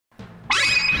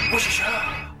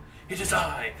Whoosha! It is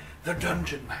I, the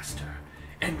Dungeon Master,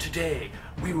 and today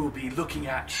we will be looking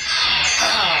at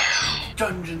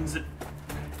Dungeons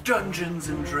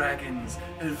and Dragons,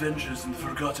 Adventures in the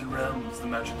Forgotten Realms, the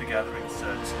Magic the Gathering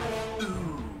set.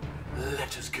 Ooh,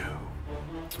 let us go.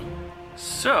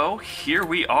 So, here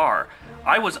we are.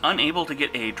 I was unable to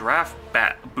get a draft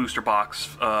booster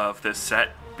box of this set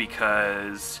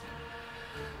because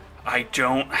I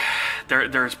don't...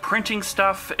 There's printing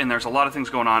stuff and there's a lot of things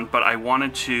going on, but I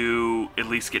wanted to at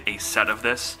least get a set of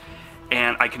this,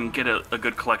 and I can get a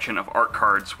good collection of art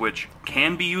cards, which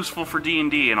can be useful for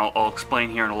D&D, and I'll explain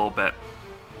here in a little bit.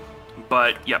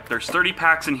 But, yep, there's 30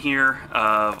 packs in here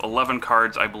of 11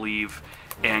 cards, I believe,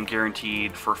 and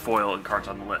guaranteed for foil and cards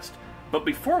on the list. But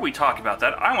before we talk about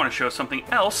that, I want to show something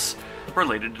else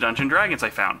related to Dungeons & Dragons I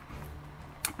found.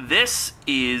 This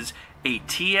is a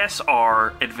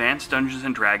TSR Advanced Dungeons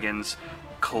 & Dragons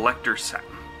collector set.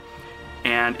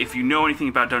 And if you know anything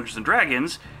about Dungeons &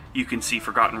 Dragons, you can see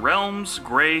Forgotten Realms,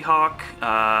 Greyhawk,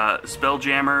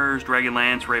 Spelljammers,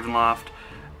 Dragonlance, Ravenloft,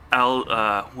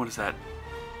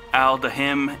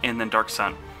 Aldahim, and then Dark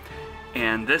Sun.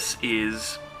 And this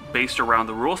is based around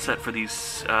the rule set for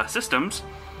these systems,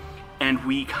 and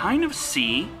we kind of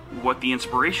see what the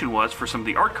inspiration was for some of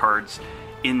the art cards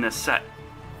in this set.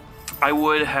 I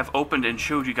would have opened and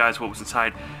showed you guys what was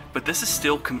inside, but this is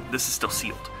still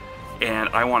sealed, and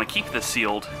I want to keep this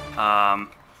sealed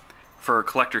for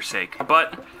collector's sake.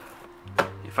 But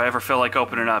if I ever feel like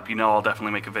opening it up, you know I'll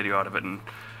definitely make a video out of it and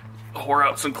whore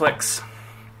out some clicks.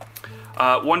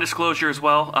 One disclosure as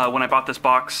well: when I bought this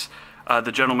box,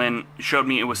 the gentleman showed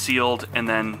me it was sealed, and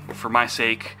then for my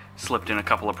sake slipped in a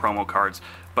couple of promo cards.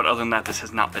 But other than that, this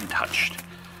has not been touched.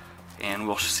 And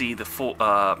we'll see the full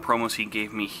promos he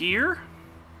gave me here.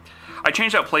 I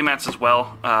changed out playmats as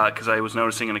well, because I was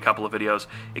noticing in a couple of videos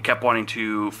it kept wanting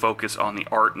to focus on the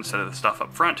art instead of the stuff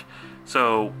up front.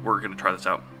 So we're going to try this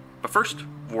out. But first,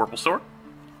 Vorpal Sword.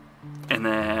 And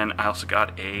then I also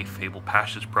got a Fable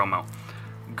Passage promo.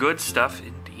 Good stuff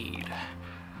indeed.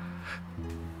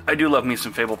 I do love me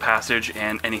some Fable Passage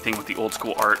and anything with the old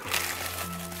school art.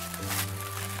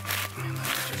 And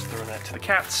let's just throw that to the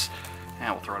cats.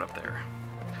 And we'll throw it up there.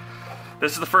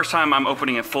 This is the first time I'm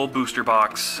opening a full booster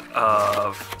box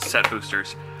of set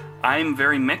boosters. I'm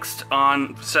very mixed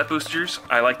on set boosters.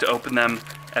 I like to open them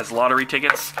as lottery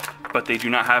tickets, but they do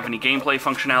not have any gameplay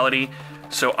functionality,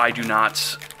 so I do not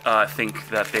think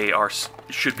that they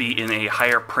should be in a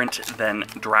higher print than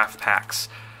draft packs.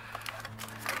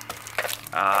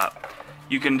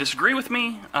 You can disagree with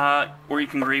me, or you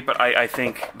can agree, but I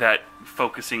think that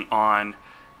focusing on...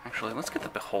 Actually, let's get the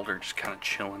Beholder just kind of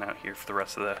chilling out here for the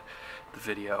rest of the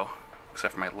video.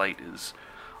 Except for my light is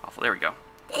awful. There we go.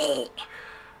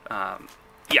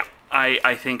 Yeah,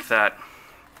 I think that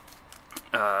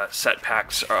set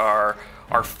packs are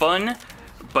fun,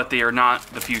 but they are not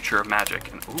the future of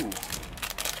Magic. And ooh,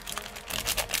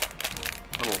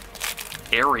 a little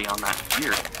airy on that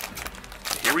beard.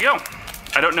 Here we go.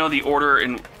 I don't know the order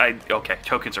okay,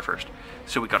 tokens are first.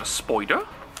 So we got a Spoiler.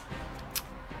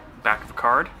 Back of a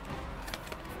card.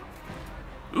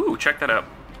 Ooh, check that out.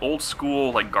 Old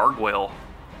school, like, gargoyle.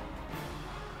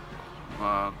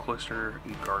 Cloister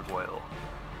gargoyle.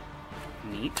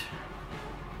 Neat.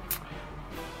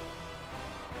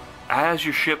 As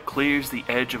your ship clears the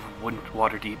edge of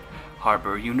Waterdeep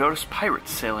Harbor, you notice pirates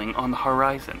sailing on the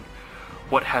horizon.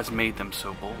 What has made them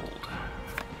so bold?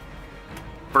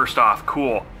 First off,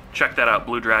 cool. Check that out.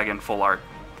 Blue Dragon, full art.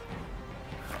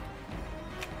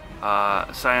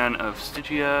 Scion of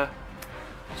Stygia,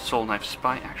 Soul Knife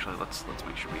Spy. Actually, let's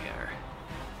make sure we are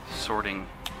sorting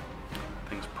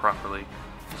things properly.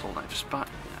 Soul Knife Spy.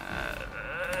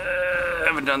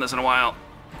 Haven't done this in a while.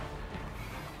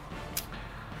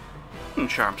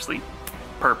 Charm Sleep,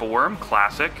 Purple Worm,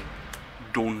 classic.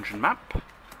 Dungeon Map,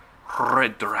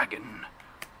 Red Dragon,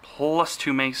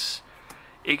 +2 Mace,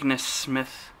 Ignis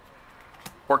Smith,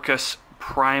 Orcus,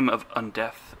 Prime of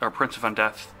Undeath, or Prince of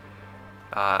Undeath.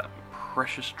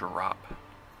 Precious Drop.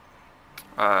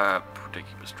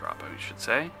 Predicubus Drop, I should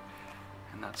say.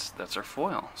 And that's our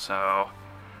foil. So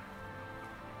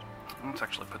let's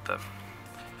actually put the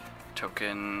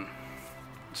token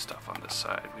stuff on this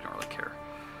side. We don't really care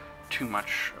too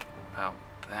much about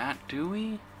that, do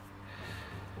we?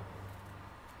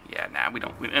 Yeah, nah, we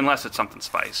don't. Unless it's something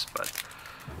spice, but...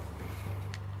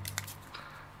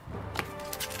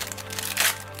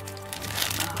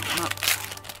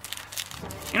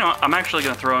 You know, I'm actually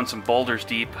going to throw in some Baldur's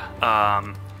Deep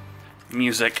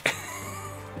music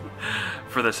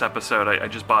for this episode. I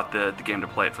just bought the game to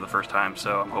play it for the first time,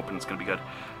 so I'm hoping it's going to be good.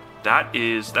 That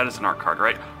is an art card,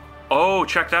 right? Oh,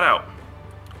 check that out.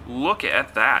 look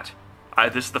at that.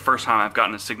 This is the first time I've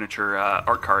gotten a signature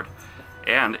art card,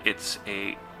 and it's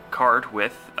a card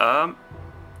with a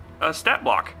stat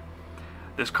block.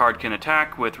 This card can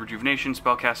attack with Rejuvenation,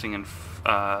 Spellcasting, and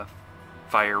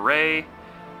Fire Ray.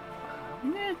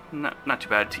 Not too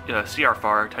bad. CR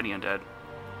Far, Tiny Undead.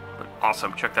 But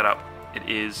awesome, check that out. It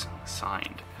is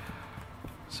signed.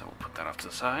 So we'll put that off to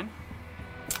the side.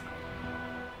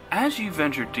 As you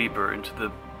venture deeper into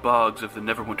the bogs of the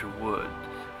Neverwinter Wood,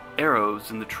 arrows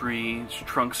in the tree's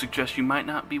trunk suggest you might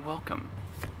not be welcome.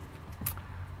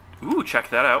 Ooh, check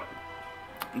that out.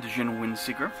 Djinn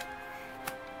Windseeker.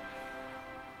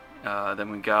 Then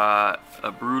we got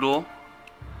a Brutal,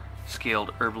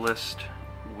 Scaled Herbalist,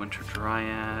 Winter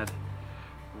Dryad,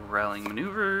 Rallying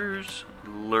Maneuvers,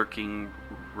 Lurking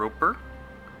Roper.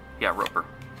 Yeah, Roper.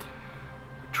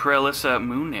 Trelissa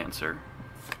Moondancer.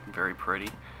 Very pretty.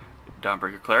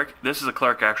 Dawnbreaker Cleric. This is a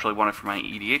cleric I actually wanted for my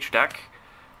EDH deck.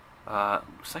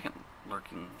 Second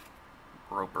Lurking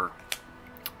Roper.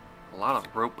 A lot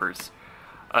of ropers.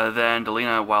 Then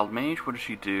Delina Wild Mage. What does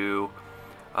she do?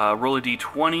 Roll a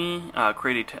d20.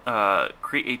 Create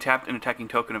a tapped and attacking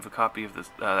token of a copy of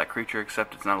that creature,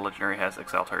 except it's not a legendary, has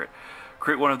exile target.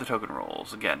 Create one of the token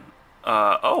rolls again.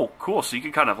 Oh, cool. So you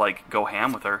can kind of like go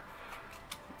ham with her.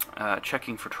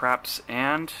 Checking for traps,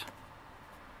 and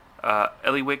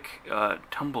Eliwick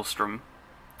Tumblestrom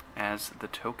as the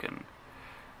token.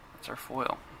 That's our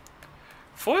foil.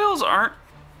 Foils aren't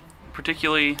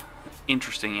particularly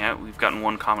interesting yet. We've gotten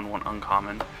one common, one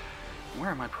uncommon.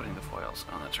 Where am I putting the foils?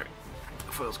 Oh, that's right.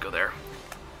 The foils go there.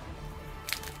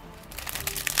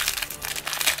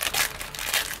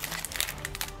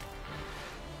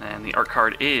 And the art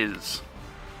card is...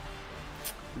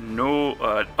 No,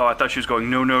 oh, I thought she was going,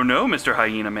 no, no, no, Mr.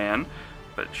 Hyena Man.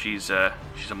 But she's a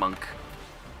monk.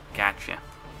 Gotcha.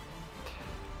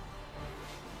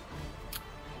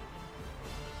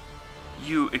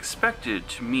 You expected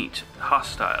to meet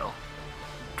hostile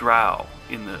drow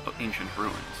in the ancient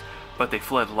ruins, but they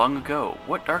fled long ago.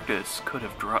 What darkness could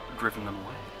have driven them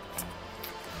away?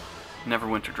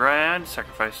 Neverwinter Dryad,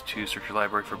 sacrifice to search your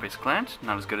library for basic land.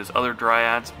 Not as good as other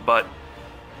dryads, but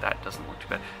that doesn't look too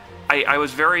bad. I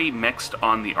was very mixed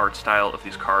on the art style of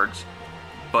these cards,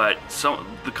 but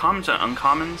the commons and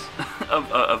uncommons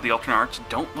of the alternate arts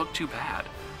don't look too bad.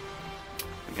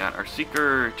 We got our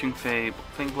Seeker, Toonfei,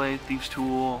 Fangblade, Thieves'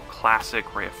 Tool,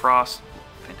 Classic, Ray of Frost,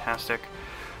 fantastic.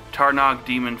 Tarnog,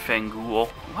 Demon, Fangul.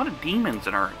 A lot of demons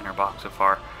in our box so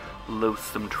far.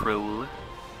 Loathsome Troll.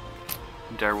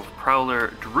 Direwolf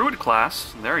Prowler, Druid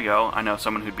class. There you go. I know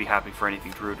someone who'd be happy for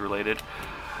anything Druid related.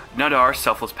 Nadar,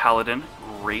 Selfless Paladin.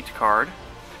 Great card.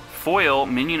 Foil,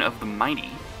 Minion of the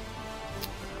Mighty.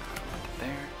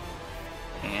 There.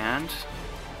 And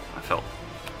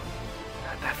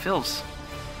that feels...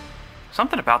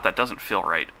 Something about that doesn't feel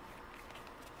right.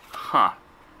 Huh.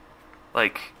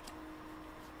 Like...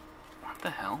 What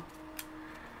the hell?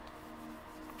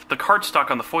 The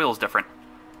cardstock on the foil is different.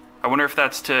 I wonder if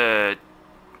that's to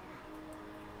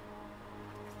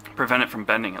prevent it from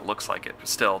bending. It looks like it, but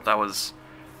still, that was...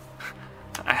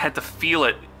 I had to feel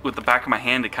it with the back of my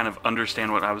hand to kind of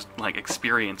understand what I was like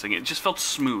experiencing. It just felt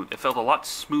smooth. It felt a lot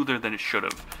smoother than it should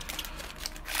have.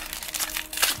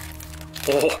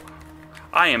 Oh,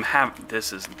 I am having...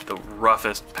 This is the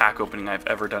roughest pack opening I've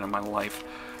ever done in my life.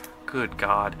 Good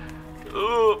God.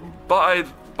 By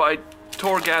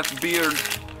Torghast Beard.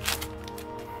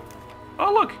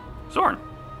 Oh, look. Zorn.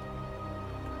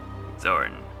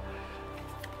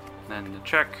 Then the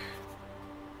check.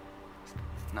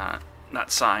 Not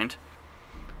signed.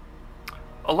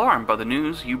 Alarmed by the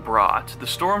news you brought, the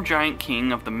Storm Giant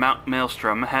King of the Mount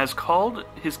Maelstrom has called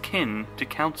his kin to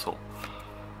council.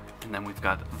 And then we've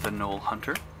got the Knoll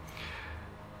Hunter.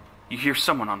 You hear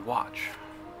someone on watch.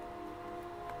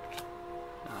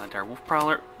 Direwolf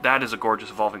Prowler. That is a gorgeous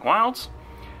Evolving Wilds.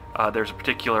 There's a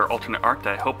particular alternate art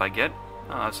that I hope I get.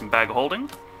 Some Bag Holding.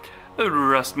 A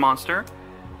Rust Monster.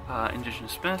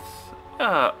 Indigenous Smith.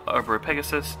 Arbor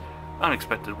Pegasus.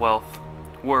 Unexpected Wealth.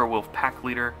 Werewolf Pack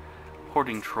Leader.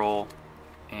 Hoarding Troll.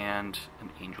 And an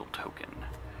Angel Token.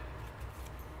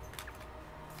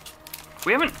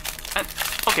 We haven't...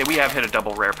 okay, we have hit a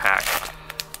double rare pack.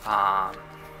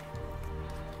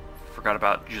 Forgot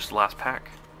about just the last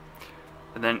pack.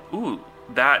 And then, ooh,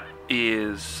 that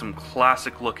is some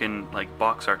classic looking, like,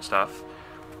 box art stuff.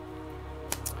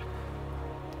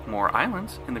 More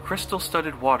islands. In the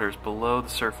crystal-studded waters below the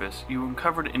surface, you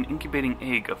uncovered an incubating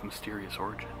egg of mysterious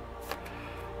origin.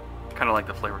 Kind of like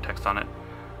the flavor text on it.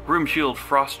 Broom Shield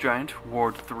Frost Giant,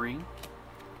 Ward 3.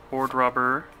 Horde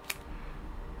Robber.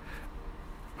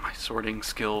 My sorting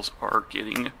skills are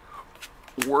getting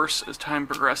worse as time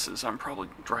progresses. I'm probably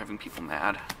driving people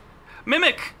mad.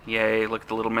 Mimic! Yay, look at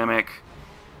the little Mimic.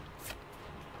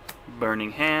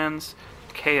 Burning Hands,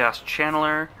 Chaos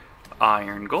Channeler,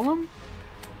 Iron Golem,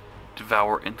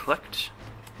 Devour Intellect,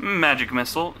 Magic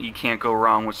Missile. You can't go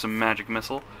wrong with some Magic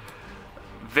Missile.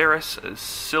 Varus,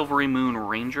 Silvery Moon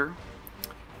Ranger,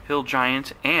 Hill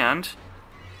Giant, and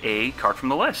a card from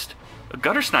the list. A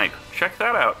Gutter Snipe. Check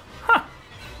that out. Huh.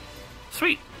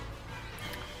 Sweet.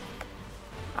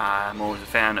 I'm always a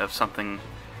fan of something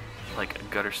like a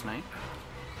Gutter Snipe.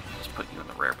 Let's put you in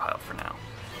the rare pile for now.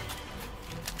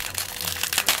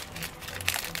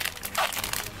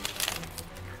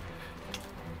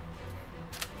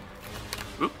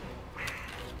 Oop.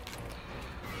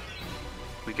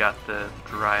 We got the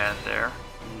Dryad there.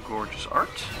 Gorgeous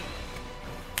art.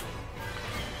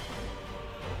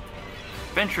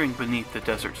 Venturing beneath the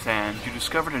desert sand, you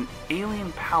discovered an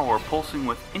alien power pulsing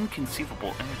with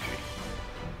inconceivable energy.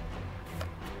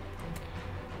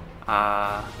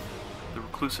 The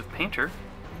Reclusive Painter,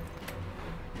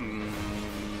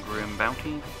 Grim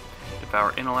Bounty,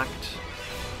 Devour Intellect,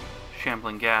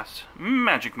 Shambling Gas,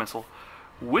 Magic Missile,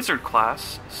 Wizard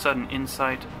Class, Sudden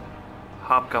Insight,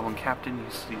 Hobgoblin Captain, you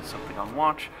see something on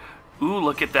watch. Ooh,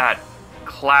 look at that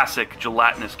classic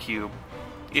gelatinous cube.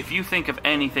 If you think of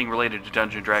anything related to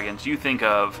Dungeons & Dragons, you think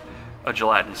of a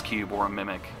gelatinous cube or a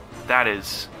Mimic.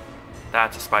 That's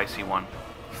a spicy one.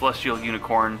 Celestial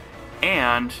Unicorn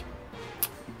and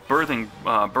Birthing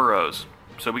Burrows.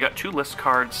 So we got 2 list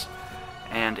cards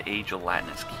and a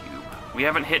gelatinous cube. We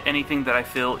haven't hit anything that I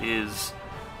feel is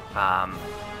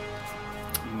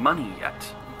money yet,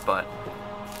 but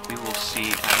we will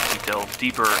see as we delve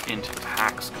deeper into the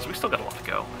packs, because we still got a lot to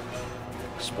go.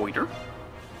 Spoiler.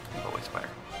 Always fire.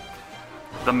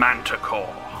 The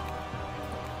Manticore.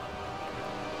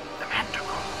 The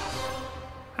Manticore.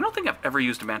 I don't think I've ever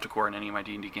used a Manticore in any of my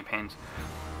D&D campaigns.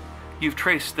 You've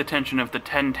traced the tension of the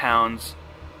 10 towns.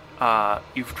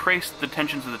 You've traced the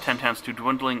tensions of the 10 towns to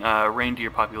dwindling reindeer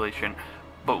population,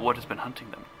 but what has been hunting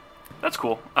them? That's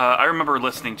cool. I remember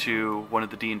listening to one of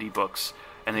the D&D books,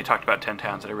 and they talked about 10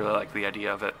 towns, and I really liked the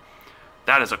idea of it.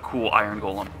 That is a cool Iron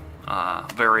Golem.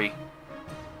 Very,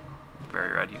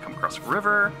 very red. You come across a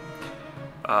river.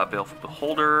 Baleful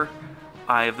Beholder,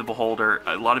 Eye of the Beholder,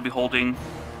 a lot of beholding,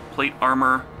 plate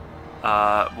armor,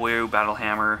 Boyo Battle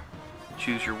Hammer,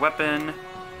 choose your weapon,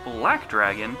 Black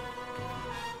Dragon,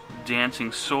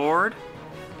 Dancing Sword,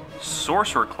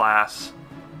 Sorcerer Class,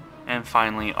 and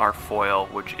finally our foil,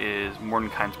 which is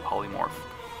Mordenkainen's Polymorph.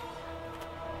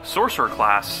 Sorcerer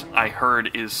Class, I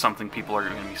heard, is something people are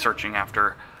going to be searching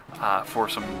after for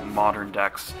some modern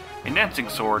decks, and Dancing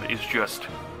Sword is just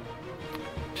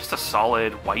a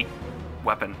solid white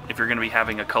weapon. If you're going to be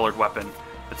having a colored weapon,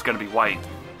 it's going to be white,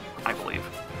 I believe.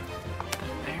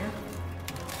 There.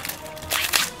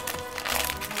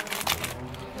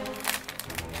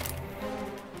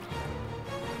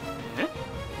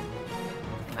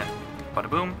 And bada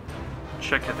boom.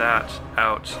 Check that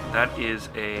out. That is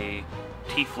a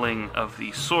tiefling of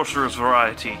the sorcerer's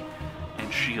variety,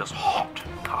 and she is hot.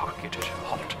 Targeted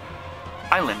hot.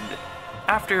 Island.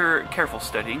 After careful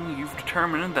studying, you've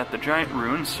determined that the giant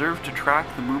ruins serve to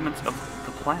track the movements of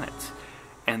the planets,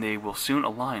 and they will soon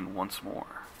align once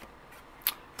more.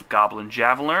 Goblin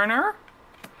Javeliner,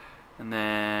 and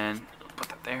then put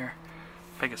that there.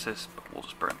 Pegasus, but we'll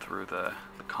just burn through the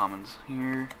commons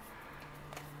here.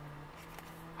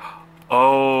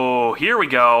 Oh, here we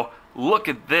go. Look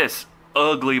at this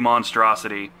ugly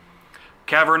monstrosity.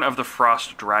 Cavern of the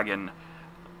Frost Dragon.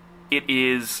 It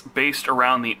is based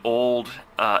around the old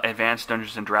Advanced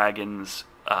Dungeons & Dragons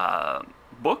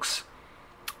books,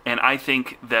 and I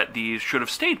think that these should have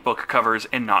stayed book covers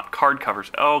and not card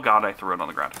covers. Oh god, I threw it on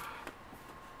the ground.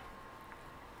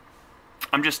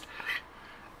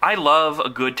 I love a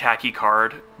good tacky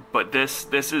card, but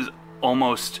this is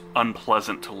almost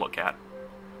unpleasant to look at.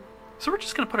 So we're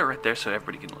just going to put it right there so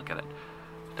everybody can look at it.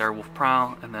 Direwolf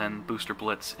Prowl, and then Booster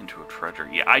Blitz into a treasure.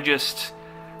 Yeah,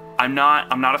 I'm not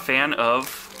a fan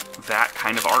of that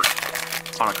kind of art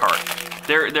on a card.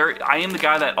 I am the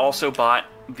guy that also bought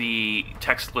the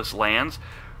textless lands,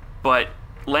 but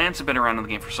lands have been around in the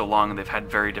game for so long and they've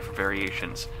had very different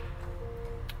variations.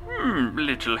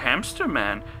 Little Hamster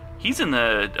Man. He's in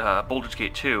the Baldur's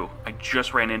Gate 2. I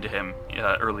just ran into him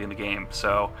early in the game,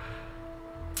 so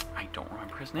I don't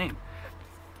remember his name.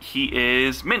 He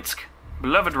is Minsk,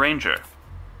 Beloved Ranger.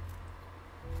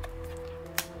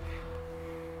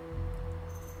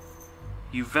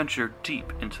 You venture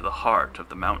deep into the heart of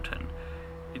the mountain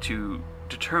to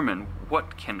determine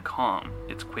what can calm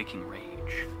its quaking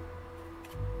rage.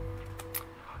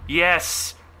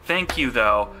 Yes! Thank you,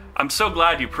 though. I'm so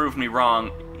glad you proved me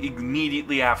wrong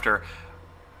immediately after.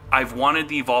 I've wanted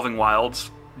the Evolving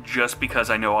Wilds just because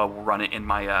I know I will run it in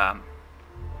my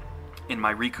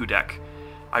Riku deck.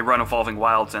 I run Evolving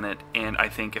Wilds in it, and I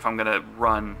think if I'm going to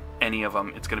run any of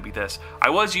them, it's going to be this.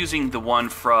 I was using the one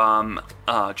from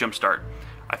Jumpstart.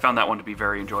 I found that one to be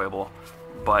very enjoyable,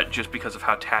 but just because of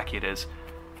how tacky it is.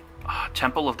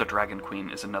 Temple of the Dragon Queen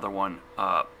is another one.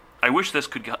 I wish this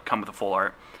could come with a full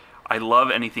art. I love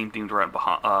anything themed around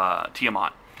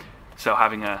Tiamat. So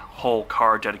having a whole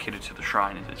card dedicated to the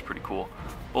shrine is pretty cool.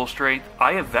 Bull Strength,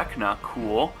 Eye of Vecna,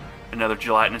 cool. Another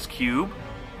Gelatinous Cube.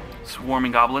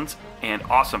 Swarming Goblins, and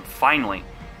awesome, finally,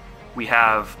 we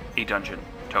have a dungeon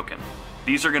token.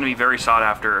 These are going to be very sought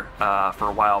after for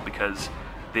a while because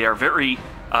they are very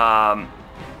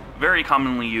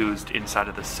commonly used inside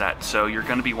of the set. So you're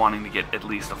going to be wanting to get at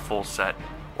least a full set,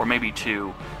 or maybe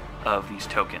 2 of these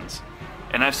tokens.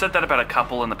 And I've said that about a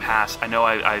couple in the past. I know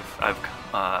I've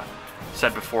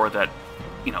said before that,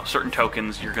 you know, certain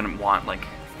tokens you're going to want, like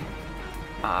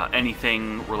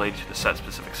anything related to the set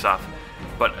specific stuff.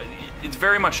 But it's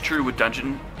very much true with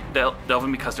Dungeon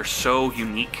Delving because they're so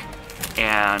unique,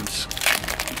 and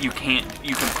you can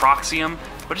proxy them,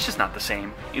 but it's just not the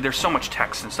same. There's so much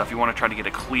text and stuff. You want to try to get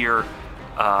a clear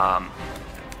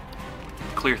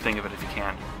thing of it if you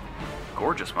can.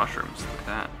 Gorgeous mushrooms. Look at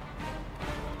that.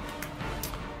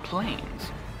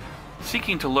 Plains.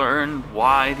 Seeking to learn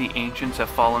why the ancients have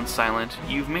fallen silent,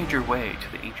 you've made your way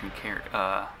to the ancient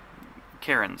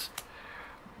Cairns.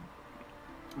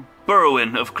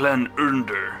 Burrowin of Clan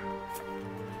Urnder.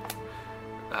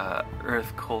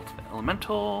 Earth Cult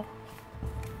Elemental.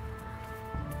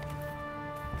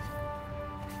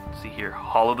 Let's see here.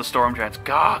 Hall of the Storm Giants.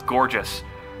 God, gorgeous.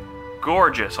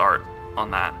 Gorgeous art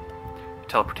on that.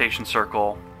 Teleportation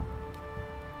Circle.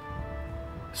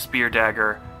 Spear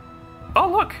Dagger. Oh,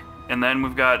 look! And then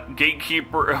we've got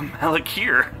Gatekeeper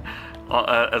Malakir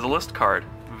as a list card.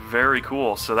 Very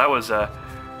cool. So that was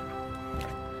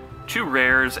 2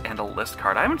 rares and a list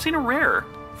card. I haven't seen a rare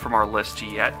from our list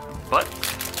yet, but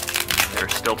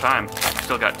there's still time.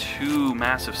 Still got 2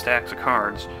 massive stacks of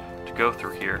cards to go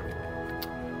through here.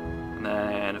 And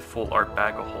then a full art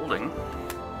bag of holding.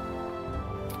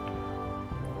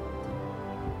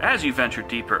 As you venture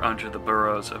deeper under the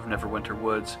burrows of Neverwinter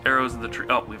Woods, arrows in the tree.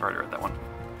 Oh, we've already read that one.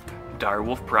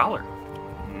 Direwolf Prowler.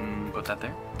 Put that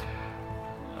there.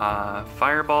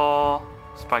 Fireball,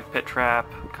 Spike Pit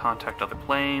Trap, Contact Other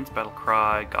Planes, Battle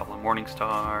Cry, Goblin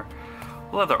Morningstar,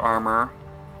 Leather Armor,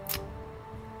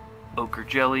 Ochre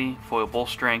Jelly, Foil Bull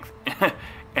Strength,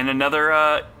 and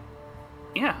another,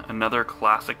 another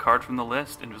classic card from the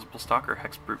list, Invisible Stalker,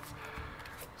 Hexproof.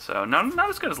 So not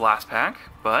as good as last pack,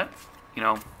 but you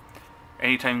know,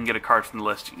 anytime you can get a card from the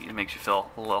list, it makes you feel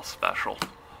a little special.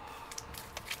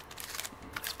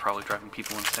 It's probably driving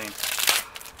people insane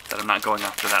that I'm not going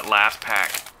after that last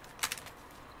pack.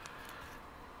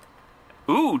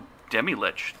 Ooh,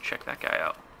 Demi-Lich. Check that guy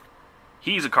out.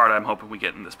 He's a card I'm hoping we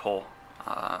get in this poll.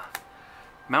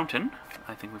 Mountain.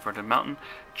 I think we've already done Mountain.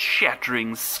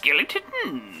 Chattering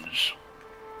Skeletons.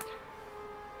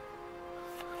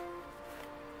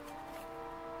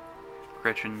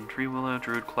 Gretchen, Tree Willow,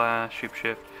 Druid class,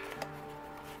 Shapeshift.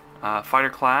 Fighter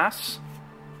class,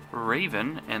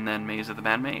 Raven, and then Maze of the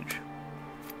Mad Mage.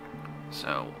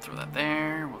 So we'll throw that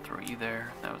there. We'll throw you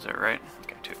there. That was it, right?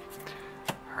 Okay, 2.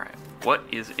 Alright. What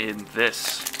is in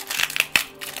this?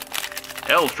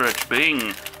 Eldritch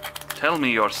Bing, tell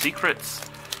me your secrets.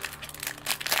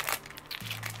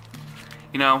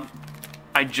 You know,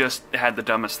 I just had the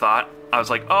dumbest thought. I was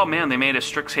like, oh man, they made a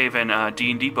Strixhaven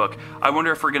D&D book. I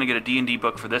wonder if we're going to get a D&D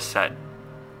book for this set.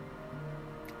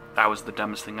 That was the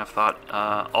dumbest thing I've thought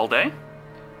all day.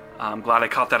 I'm glad I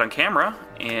caught that on camera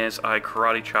as I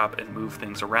karate chop and move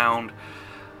things around.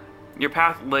 Your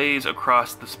path lays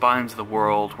across the spines of the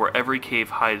world where every cave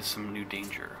hides some new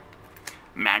danger.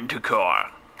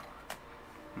 Manticore.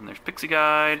 And there's Pixie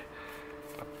Guide.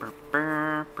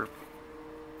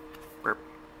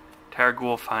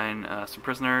 Targul, find some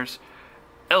prisoners.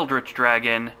 Eldritch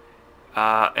Dragon.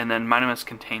 And then Minimus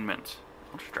Containment.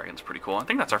 Eldritch Dragon's pretty cool. I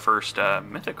think that's our first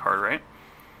mythic card, right?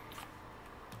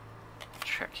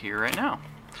 Check here right now.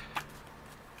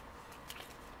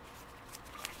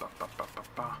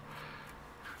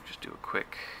 Just do a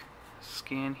quick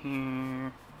scan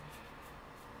here.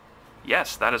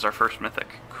 Yes, that is our first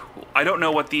mythic. Cool. I don't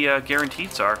know what the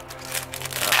guarantees are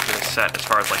for this set as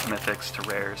far as like mythics to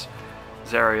rares.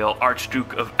 Zariel,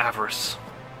 Archduke of Avarice.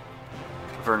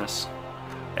 Vernus.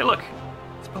 Hey look,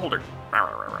 it's Beholder.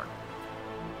 An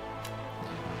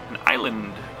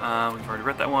island. We've already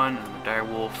read that one. And the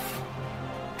Direwolf.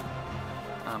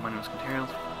 Minimus Materials.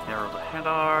 Herald of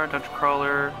Hadar, Dungeon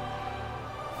Crawler,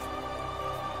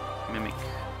 Mimic,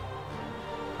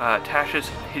 Tasha's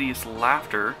Hideous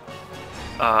Laughter,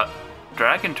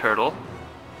 Dragon Turtle,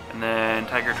 and then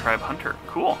Tiger Tribe Hunter.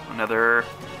 Cool. Another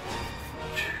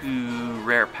 2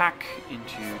 rare pack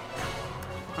into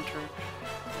Hunter.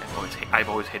 I've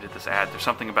always hated this ad. There's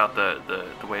something about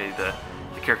the way the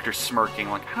character's smirking.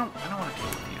 Like, I don't want to deal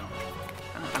with you.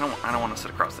 I don't want to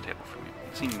sit across the table from you.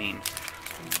 You seem mean.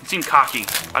 You seem cocky.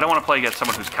 I don't want to play against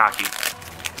someone who's cocky.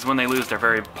 Because when they lose, they're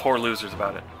very poor losers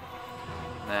about it.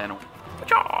 And then,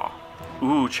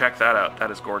 ooh, check that out. That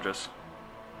is gorgeous.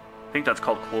 I think that's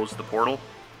called Close the Portal.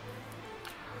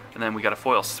 And then we got a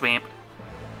foil Swamp.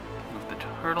 Move the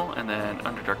turtle, and then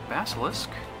Underdark Basilisk.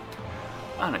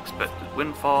 Unexpected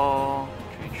Windfall.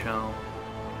 Jade Shell.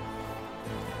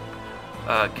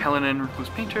 Kellenen Recluse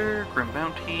Painter. Grim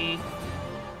Bounty.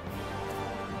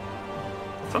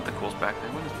 Something cool's back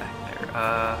there. What is back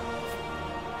there?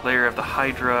 Layer of the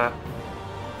Hydra.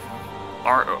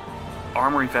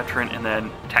 Armory Veteran, and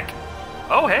then Tech.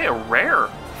 Oh, hey, a rare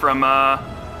from,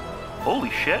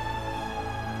 holy shit.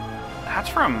 That's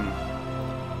from...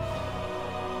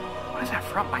 What is that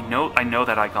from? I know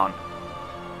that icon.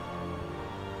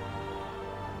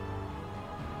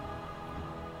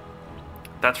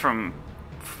 That's from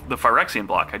the Phyrexian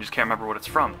block. I just can't remember what it's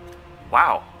from.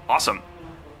 Wow. Awesome.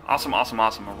 Awesome, awesome,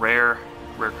 awesome. A rare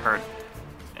card.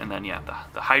 And then, yeah,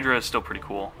 the Hydra is still pretty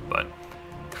cool, but...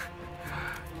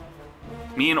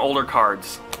 Me and older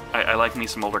cards. I like me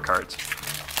some older cards.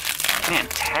 Man,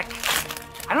 Tech?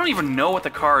 I don't even know what the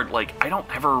card, like, I don't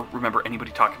ever remember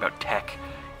anybody talking about Tech.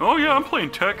 Oh yeah, I'm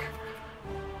playing Tech.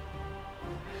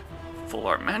 Full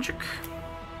Art Magic.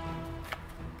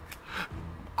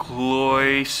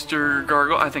 Cloister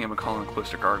Gargoyle. I think I've been calling it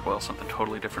Cloister Gargoyle something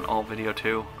totally different all video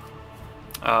too.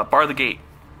 Bar the Gate.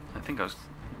 I think I was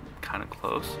kind of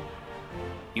close.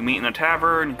 You meet in a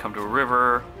tavern, you come to a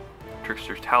river.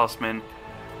 Trickster's Talisman.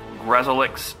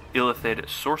 Grazalix Illithid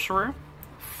Sorcerer.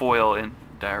 Foil in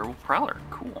Direwolf Prowler.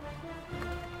 Cool.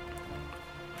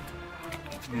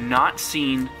 I've not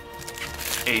seen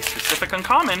a specific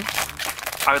uncommon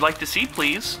I would like to see,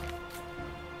 please.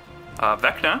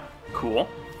 Vecna. Cool.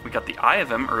 We got the Eye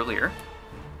of him earlier.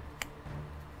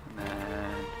 And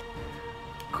then...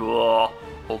 Cool.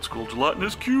 Old school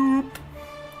gelatinous cube.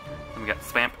 Then we got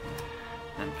Swamp.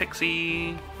 And then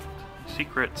Pixie.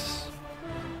 Secrets.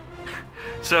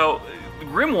 So,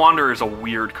 Grim Wanderer is a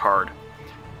weird card.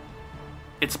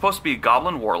 It's supposed to be a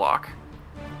Goblin Warlock.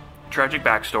 Tragic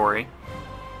backstory.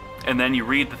 And then you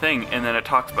read the thing, and then it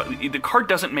talks about... The card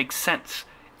doesn't make sense.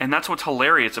 And that's what's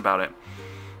hilarious about it.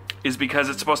 Is because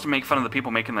it's supposed to make fun of the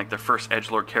people making like their first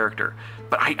edgelord character.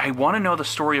 But I want to know the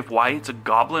story of why it's a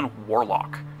Goblin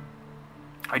Warlock.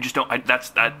 I just don't...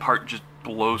 that part just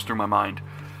blows through my mind.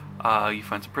 You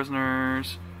find some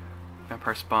prisoners...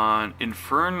 Vampire Spawn,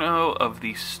 Inferno of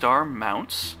the Star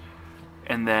Mounts,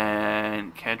 and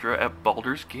then Kadra at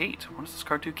Baldur's Gate. What does this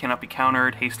card do? Cannot be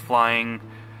countered, haste flying,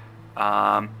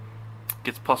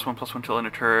 gets +1/+1 till end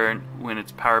of turn. When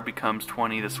its power becomes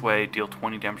 20 this way, deal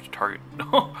 20 damage to target.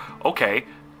 Okay.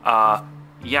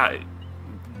 Yeah.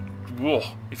 Whoa.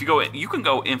 If you go, you can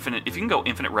go infinite. If you can go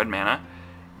infinite red mana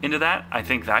into that, I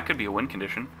think that could be a win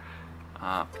condition.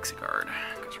 Pixie Guard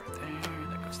goes right there.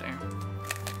 That goes there.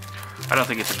 I don't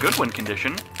think it's a good win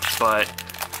condition, but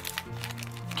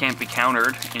can't be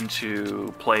countered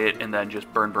into play it and then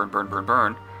just burn.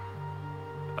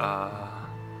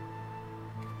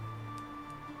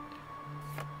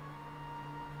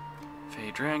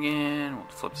 Fey Dragon, we'll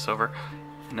flip this over.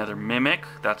 Another Mimic,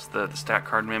 that's the stat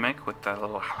card Mimic with that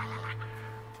little... I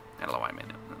don't know why I made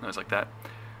it noise like that.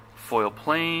 Foil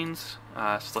Plains,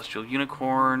 Celestial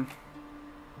Unicorn,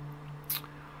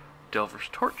 Delver's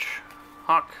Torch,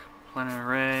 Hawk, Planet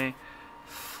Array,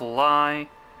 Fly,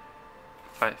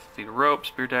 5 feet of rope,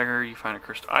 Spear Dagger, you find a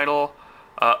Cursed Idol,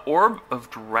 Orb of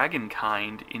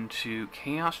Dragonkind into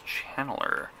Chaos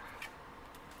Channeler.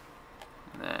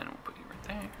 And then we'll put you right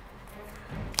there.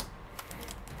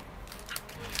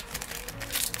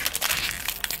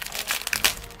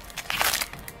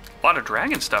 A lot of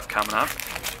dragon stuff coming up.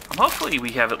 Hopefully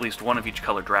we have at least one of each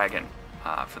color dragon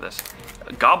for this.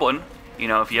 Goblin. You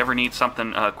know, if you ever need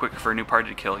something quick for a new party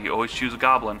to kill, you always choose a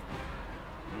goblin.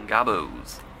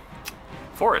 Gobos.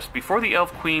 Forest. Before the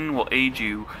Elf Queen will aid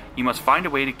you, you must find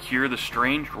a way to cure the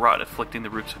strange rot afflicting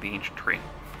the roots of the ancient tree.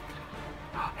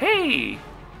 Hey!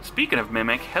 Speaking of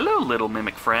Mimic, hello little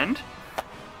Mimic friend.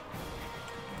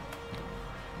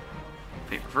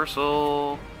 Fate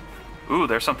Reversal. Ooh,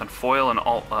 there's something foil and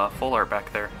full art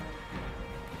back there.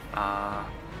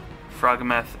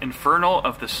 Frogometh. Infernal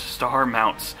of the Star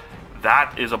Mounts.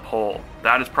 That is a pull.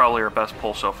 That is probably our best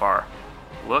pull so far.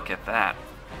 Look at that.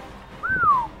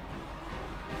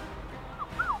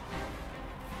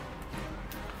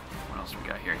 What else we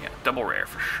got here? Yeah, double rare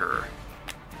for sure.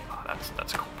 Oh, that's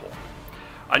a cool pull.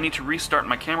 I need to restart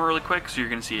my camera really quick, so you're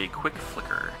going to see a quick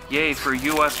flicker. Yay for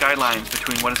US guidelines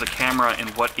between what is a camera and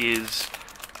what is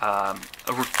a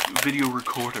video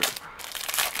recorder.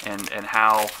 And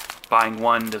how buying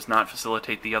one does not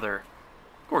facilitate the other.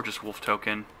 Gorgeous wolf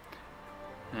token.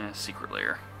 Secret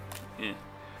lair. We'll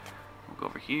go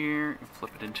over here and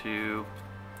flip it into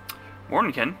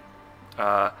Mordenkainen.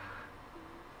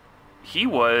 He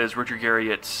was Richard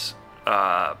Garriott's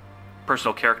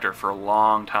personal character for a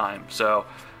long time. So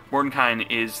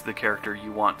Mordenkainen is the character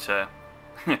you want to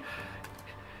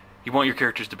you want your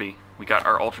characters to be. We got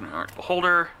our alternate art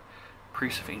beholder,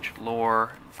 Priest of Ancient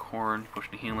Lore, Korn,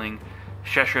 Potion of Healing,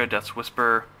 Shesha, Death's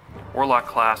Whisper, Warlock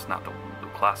class, not the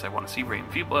class I want to see, Rain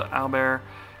Feeble Owlbear,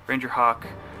 Ranger Hawk,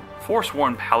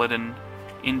 Forsworn Paladin,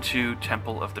 into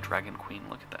Temple of the Dragon Queen.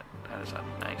 Look at that. That is a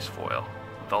nice foil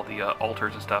with all the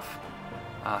altars and stuff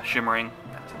shimmering.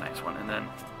 That's a nice one. And then,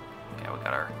 yeah, we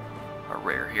got our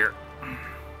rare here.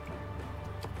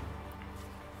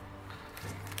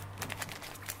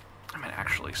 I'm going to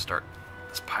actually start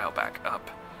this pile back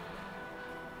up,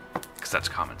 because that's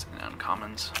commons and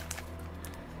uncommons.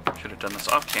 Should have done this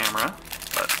off camera,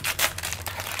 but...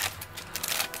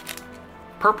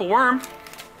 Purple Worm.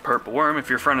 Purple Worm, if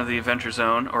you're a friend of the Adventure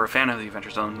Zone, or a fan of the Adventure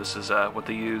Zone, this is what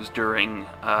they use during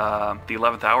the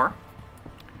 11th hour.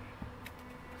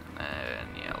 And then,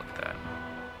 yeah, look at that.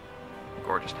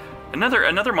 Gorgeous.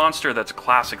 Another monster that's a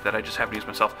classic that I just happen to use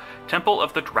myself. Temple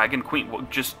of the Dragon Queen. Well,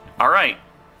 just, alright,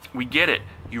 we get it.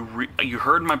 You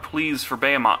heard my pleas for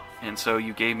Behemoth, and so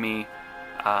you gave me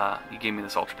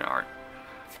this alternate art.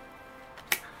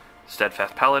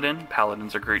 Steadfast Paladin.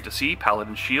 Paladins are great to see.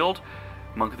 Paladin Shield.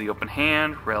 Monk of the Open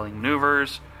Hand. Railing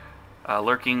Maneuvers.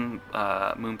 Lurking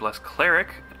Moonblessed Cleric.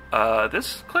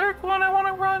 This Cleric one I want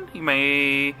to run. You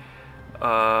may...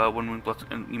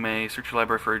 you may search your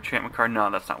library for an enchantment card. No,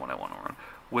 that's not what I want to run.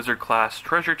 Wizard class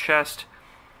Treasure Chest.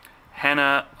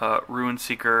 Hannah Ruin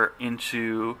Seeker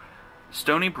into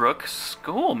Stony Brook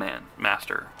Schoolman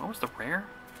Master. What was the rare?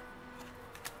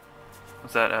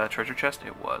 Was that Treasure Chest?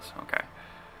 It was. Okay.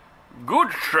 Good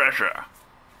treasure.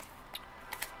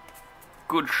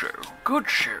 Good show. Good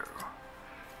show.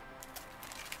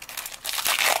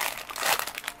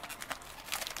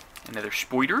 Another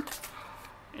Spoider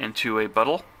into a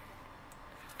Buttle.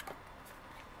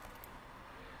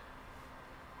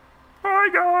 Hi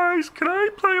guys, can I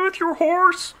play with your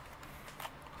horse?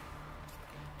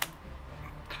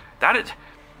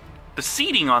 The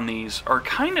seating on these are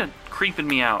kind of creeping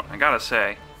me out, I gotta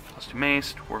say. +2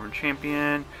 Mace, Dwarven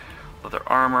Champion, Leather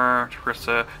Armor,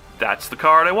 Teresa. That's the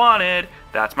card I wanted.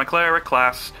 That's my Cleric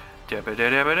class.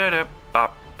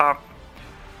 Bop, bop.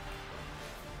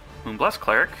 Moonblessed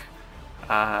Cleric.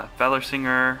 Valor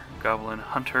Singer, Goblin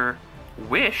Hunter,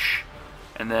 Wish,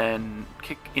 and then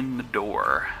Kick in the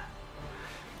Door.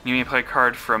 You may play a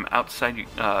card from outside,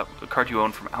 a card you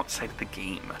own from outside of the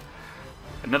game.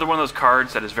 Another one of those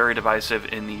cards that is very divisive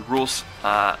in the rules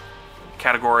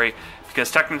category,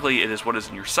 because technically it is what is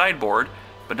in your sideboard,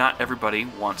 but not everybody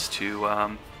wants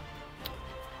to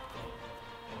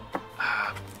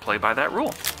play by that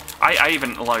rule. I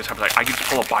even, a lot of times, I could just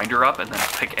pull a binder up and then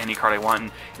pick any card I want.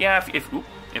 And yeah,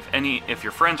 if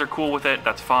your friends are cool with it,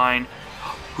 that's fine.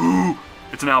 Ooh,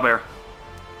 it's an owlbear.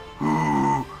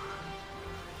 Ooh.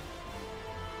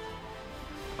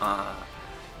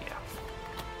 Yeah.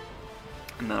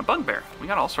 And then a bugbear. We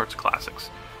got all sorts of classics.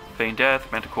 Feign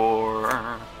Death,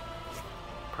 Manticore,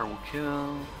 Purple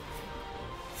Kill,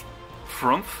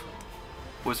 Frumph,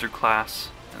 Wizard class,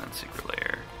 and then Secret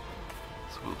Lair.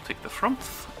 So we'll take the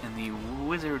Frumph in the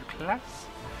Wizard class.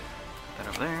 Put that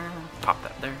over there. Pop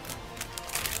that there.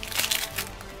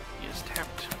 He is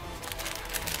tapped.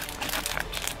 And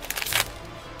untapped.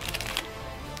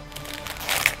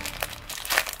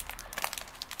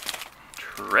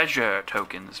 Treasure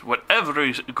tokens. What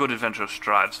every good adventure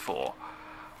strives for.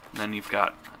 And then you've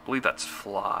got, I believe that's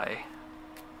Fly.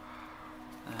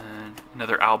 And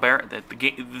another owlbear.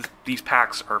 These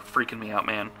packs are freaking me out,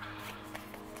 man.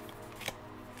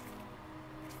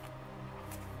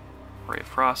 Ray of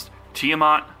Frost,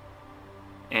 Tiamat,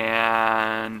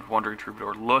 and Wandering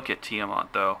Troubadour. Look at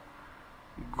Tiamat, though.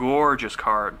 Gorgeous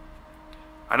card.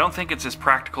 I don't think it's as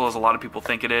practical as a lot of people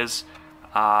think it is.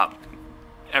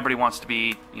 Everybody wants to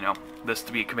be, this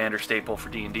to be a commander staple for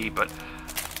D&D, but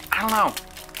I don't know.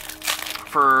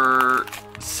 For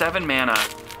 7 mana,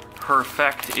 her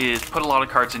effect is put a lot of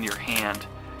cards in your hand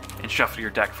and shuffle your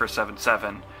deck for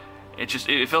 7/7.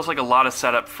 It feels like a lot of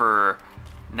setup for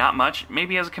not much,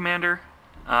 maybe as a commander.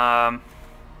 But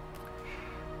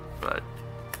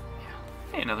yeah.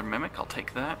 Hey, another Mimic, I'll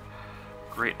take that.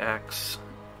 Great X,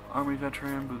 Army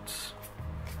Veteran, Boots,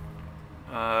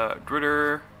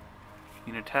 Dritter,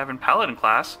 Unit Tavern, Paladin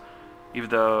class, even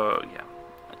though, yeah,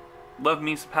 love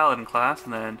me some Paladin class,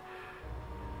 and then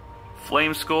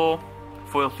Flame Skull,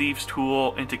 Foil Thieves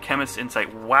Tool, into Chemist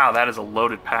Insight. Wow, that is a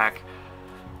loaded pack.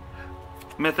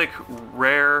 Mythic,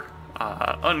 Rare,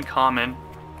 Uncommon,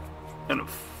 and a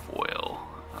foil.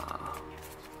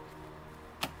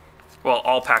 Well,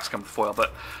 all packs come with foil,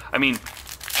 but I mean,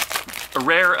 a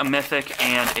rare, a mythic,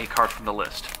 and a card from the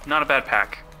list. Not a bad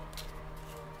pack.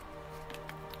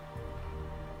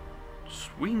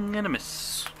 Swing and a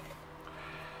miss.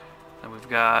 Then we've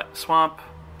got Swamp.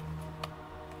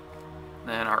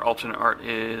 Then our alternate art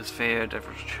is Feyre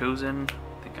Diver's Chosen.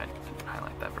 I think I didn't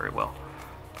highlight that very well.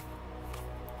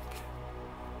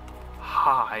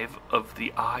 Hive of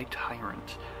the Eye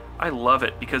Tyrant. I love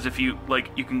it because if you,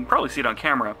 like, you can probably see it on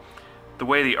camera. The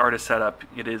way the art is set up,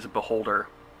 it is a beholder.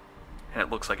 And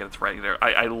it looks like it's right there.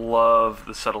 I love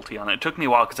the subtlety on it. It took me a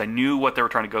while because I knew what they were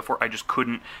trying to go for. I just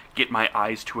couldn't get my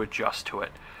eyes to adjust to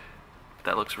it. But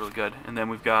that looks really good. And then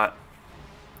we've got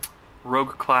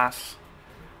Rogue class,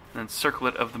 and then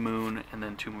Circlet of the Moon, and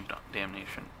then Tomb of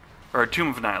Damnation. Or Tomb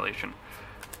of Annihilation.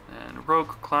 And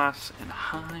Rogue class and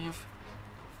Hive.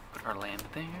 Put our land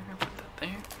there, put that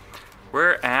there.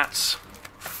 We're at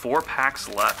 4 packs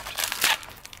left.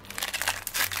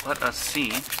 Let us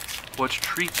see what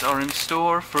treats are in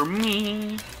store for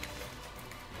me.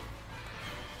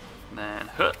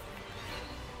 Then, the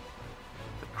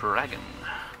dragon.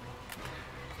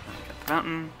 Then we got the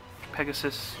mountain,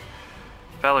 Pegasus,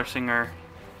 Valor Singer.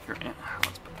 Let's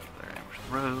put that there.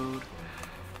 Amber's Road.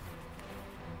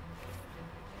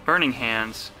 Burning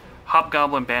Hands,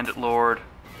 Hobgoblin, Bandit Lord,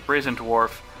 Brazen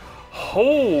Dwarf.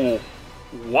 Oh,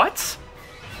 what?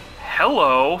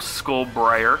 Hello,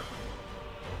 Skullbriar.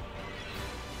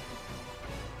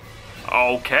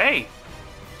 Okay,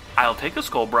 I'll take a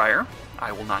Skullbriar.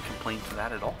 I will not complain for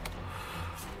that at all.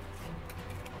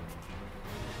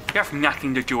 You have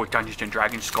nothing to do with Dungeons &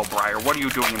 Dragons, Skullbriar. What are you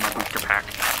doing in my booster pack?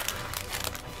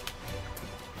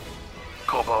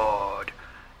 Kobold.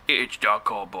 It's the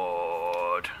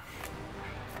Kobold.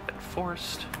 Then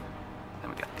Forest.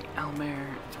 Then we got the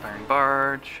Almer, Inspiring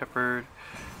Bard, Shepherd,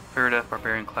 Fairy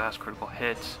Barbarian class, critical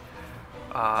hits.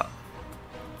 Let's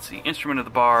see, Instrument of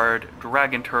the Bard,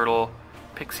 Dragon Turtle,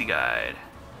 Pixie Guide.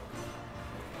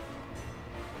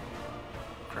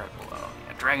 Yeah,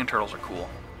 Dragon Turtles are cool.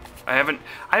 I haven't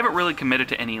really committed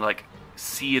to any like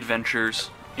sea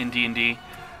adventures in D&D.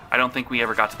 I don't think we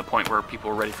ever got to the point where people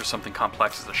were ready for something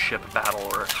complex as a ship battle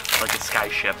or like a sky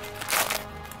ship.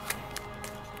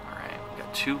 Alright, we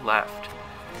got 2 left.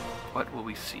 What will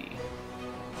we see?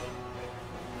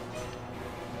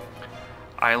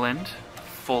 Island,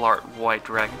 full art white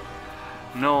dragon.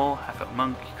 Null, half a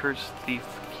monk, curse, thief,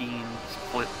 keen,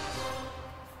 split.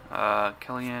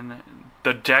 Kellyan,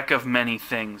 the deck of many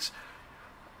things.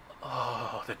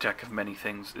 Oh, the deck of many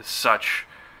things is such.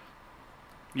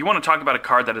 You want to talk about a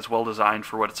card that is well designed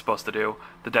for what it's supposed to do.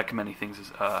 The deck of many things is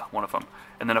one of them.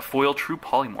 And then a foil true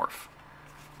polymorph.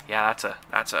 Yeah,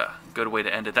 that's a good way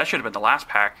to end it. That should have been the last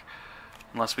pack,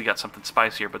 unless we got something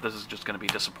spicier. But this is just going to be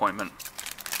a disappointment.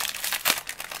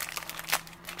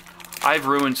 I've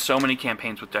ruined so many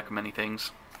campaigns with deck of many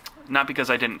things, not because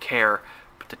I didn't care,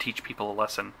 but to teach people a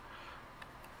lesson.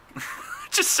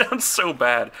 It just sounds so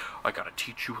bad. I gotta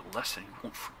teach you a lesson you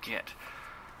won't forget.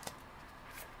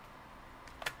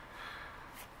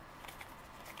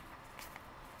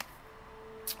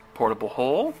 Portable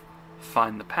Hole,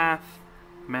 Find the Path,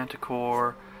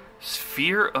 Manticore,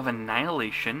 Sphere of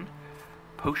Annihilation,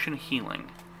 Potion of Healing.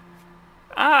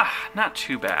 Not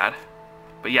too bad.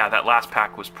 But yeah, that last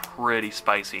pack was pretty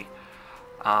spicy.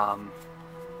 So I'm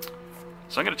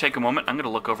going to take a moment. I'm going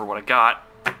to look over what I got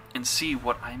and see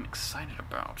what I'm excited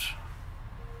about.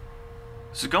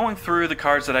 So going through the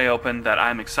cards that I opened that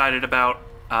I'm excited about,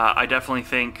 I definitely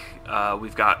think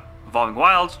we've got Evolving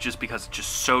Wilds, just because it's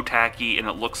just so tacky and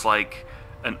it looks like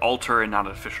an altar and not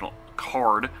an official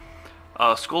card.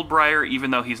 Skullbriar,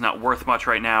 even though he's not worth much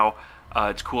right now,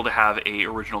 it's cool to have a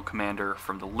original commander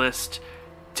from the list.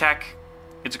 Tech,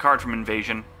 it's a card from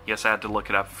Invasion. Yes, I had to look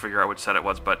it up to figure out which set it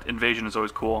was, but Invasion is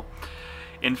always cool.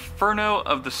 Inferno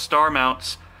of the Star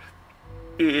Mounts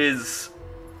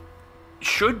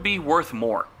should be worth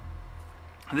more.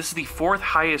 This is the 4th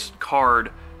highest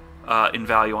card in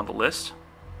value on the list,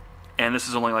 and this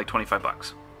is only like 25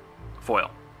 bucks. Foil.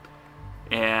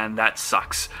 And that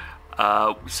sucks.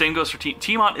 Same goes for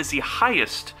Tiamat is the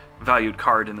highest valued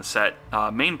card in the set,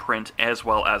 main print as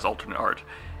well as alternate art,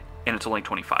 and it's only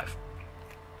 25.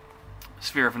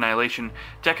 Sphere of Annihilation,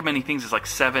 Deck of Many Things is like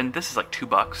 7. This is like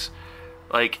 $2.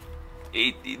 Like,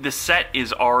 the set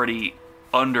is already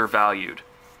undervalued.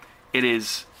 It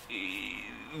is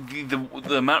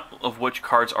the amount of which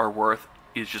cards are worth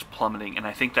is just plummeting, and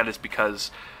I think that is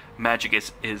because Magic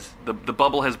is the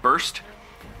bubble has burst,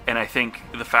 and I think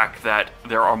the fact that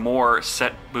there are more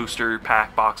set booster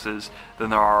pack boxes than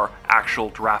there are actual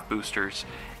draft boosters,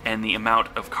 and the amount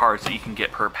of cards that you can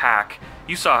get per pack.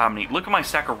 You saw how many. Look at my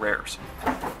stack of rares.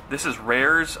 This is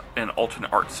rares and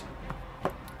alternate arts,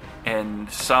 and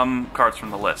some cards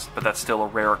from the list, but that's still a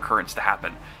rare occurrence to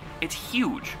happen. It's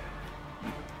huge.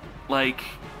 Like,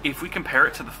 if we compare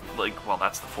it to the, like, well,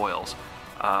 that's the foils.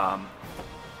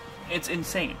 It's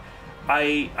insane.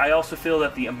 I also feel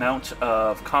that the amount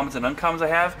of commons and uncommons I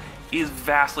have is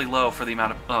vastly low for the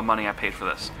amount of money I paid for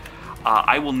this.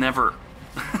 I will never...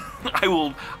 I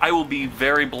will be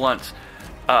very blunt.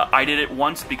 I did it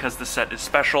once because the set is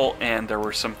special and there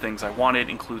were some things I wanted,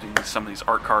 including some of these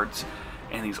art cards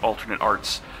and these alternate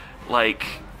arts. Like,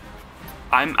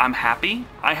 I'm happy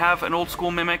I have an old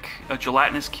school Mimic, a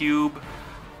gelatinous cube.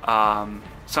 Some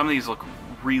of these look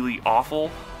really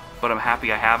awful, but I'm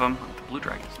happy I have them. The Blue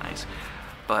Dragon's nice.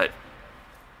 But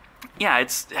yeah,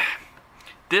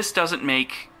 this doesn't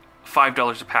make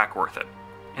 $5 a pack worth it,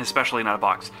 especially not a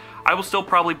box. I will still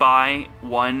probably buy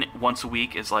one once a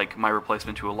week as like my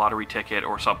replacement to a lottery ticket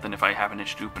or something if I have an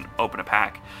itch to open a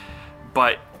pack.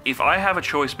 But if I have a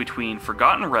choice between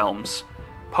Forgotten Realms,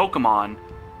 Pokemon,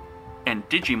 and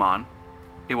Digimon,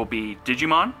 it will be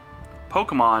Digimon,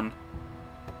 Pokemon,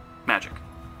 Magic.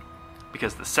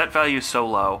 Because the set value is so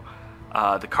low,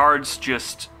 the cards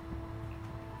just...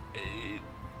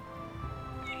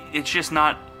 It's just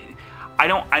not... I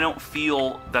don't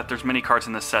feel that there's many cards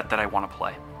in this set that I want to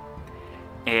play.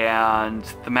 And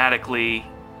thematically,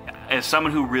 as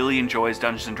someone who really enjoys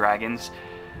Dungeons and Dragons,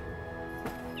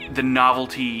 the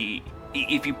novelty...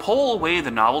 If you pull away the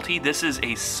novelty, this is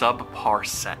a subpar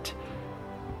set.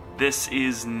 This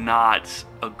is not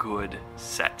a good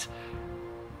set,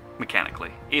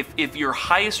 mechanically. If your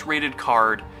highest rated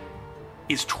card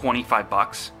is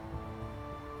 $25,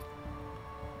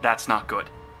 that's not good.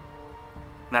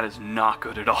 That is not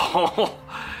good at all.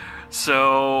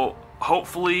 So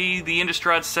hopefully the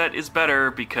Innistrad set is better,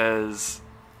 because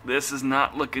this is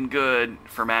not looking good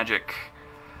for Magic.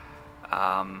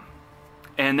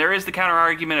 And there is the counter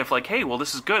argument of like, hey, well,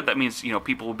 this is good. That means, you know,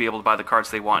 people will be able to buy the cards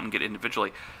they want and get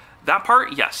individually. That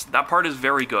part, yes, that part is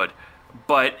very good.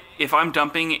 But if I'm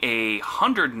dumping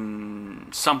 $100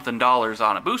 and something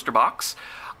on a booster box,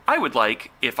 I would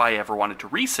like, if I ever wanted to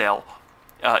resell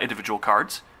individual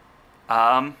cards,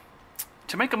 to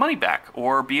make a money back,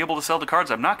 or be able to sell the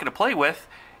cards I'm not going to play with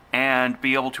and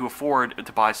be able to afford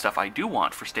to buy stuff I do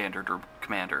want for Standard or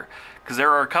Commander. Because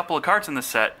there are a couple of cards in the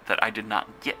set that I did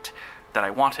not get that I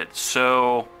wanted.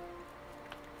 So,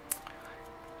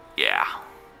 yeah.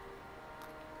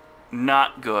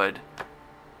 Not good.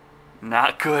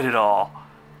 Not good at all.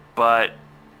 But,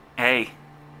 hey,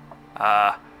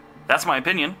 that's my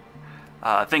opinion.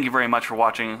 Thank you very much for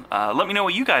watching. Let me know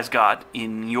what you guys got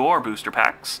in your booster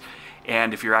packs,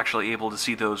 and if you're actually able to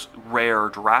see those rare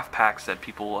draft packs that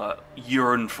people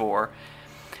yearn for.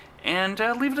 And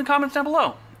leave it in the comments down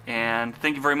below. And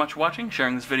thank you very much for watching,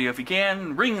 sharing this video if you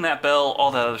can, ringing that bell, all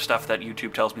that other stuff that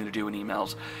YouTube tells me to do in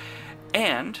emails.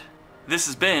 And this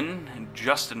has been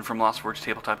Justin from Lost Words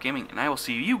Tabletop Gaming, and I will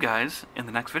see you guys in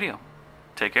the next video.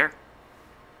 Take care.